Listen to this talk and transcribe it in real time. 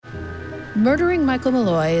Murdering Michael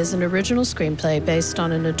Malloy is an original screenplay based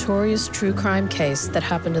on a notorious true crime case that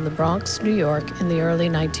happened in the Bronx, New York, in the early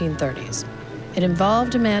 1930s. It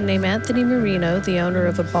involved a man named Anthony Marino, the owner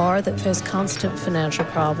of a bar that faced constant financial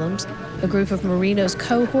problems, a group of Marino's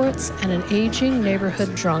cohorts, and an aging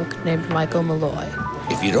neighborhood drunk named Michael Malloy.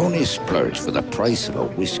 If you'd only splurge for the price of a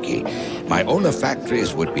whiskey, my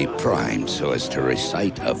olfactories would be primed so as to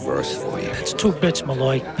recite a verse for you. That's 2 bits,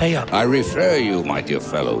 Malloy. Pay up. I refer you, my dear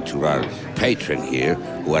fellow, to our patron here,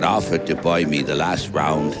 who had offered to buy me the last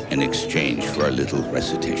round in exchange for a little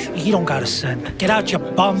recitation. He don't got a cent. Get out, you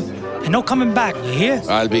bum. And no coming back, you hear?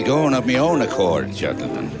 I'll be going of my own accord,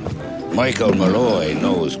 gentlemen. Michael Malloy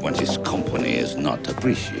knows when his company is not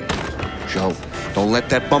appreciated. Joe, don't let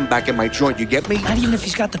that bum back in my joint, you get me? Not even if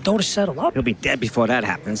he's got the dough to settle up. He'll be dead before that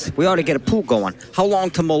happens. We ought to get a pool going. How long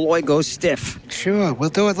till Malloy goes stiff? Sure, we'll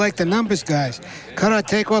do it like the numbers guys. Cut our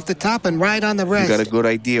take off the top and ride on the rest. You got a good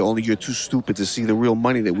idea, only you're too stupid to see the real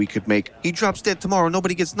money that we could make. He drops dead tomorrow,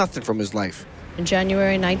 nobody gets nothing from his life. In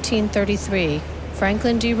January 1933,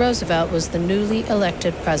 Franklin D. Roosevelt was the newly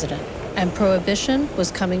elected president, and Prohibition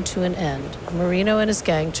was coming to an end. Marino and his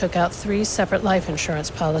gang took out 3 separate life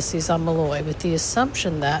insurance policies on Malloy with the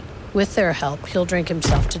assumption that, with their help, he'll drink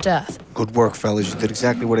himself to death. Good work, fellas. You did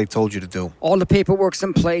exactly what I told you to do. All the paperwork's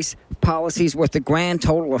in place. Policies worth a grand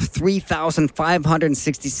total of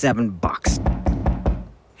 $3,567.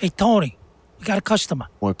 Hey, Tony, we got a customer.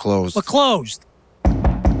 We're closed. We're closed.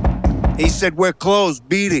 He said we're closed.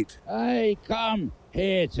 Beat it. I come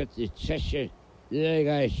here to the Cheshire like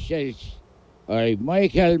I said. I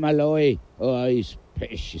Michael Malloy, I's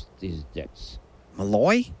precious these debts.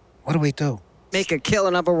 Malloy? What do we do? Make a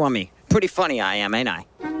killing of a rummy. Pretty funny I am, ain't I?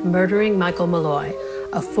 Murdering Michael Malloy,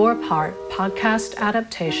 a 4-part podcast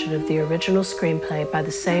adaptation of the original screenplay by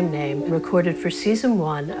the same name, recorded for Season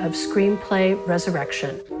 1 of Screenplay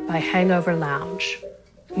Resurrection by Hangover Lounge.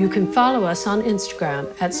 You can follow us on Instagram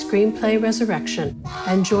at Screenplay Resurrection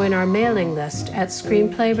and join our mailing list at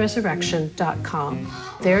screenplayresurrection.com.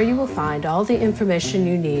 There you will find all the information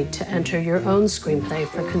you need to enter your own screenplay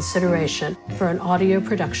for consideration for an audio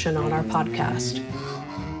production on our podcast.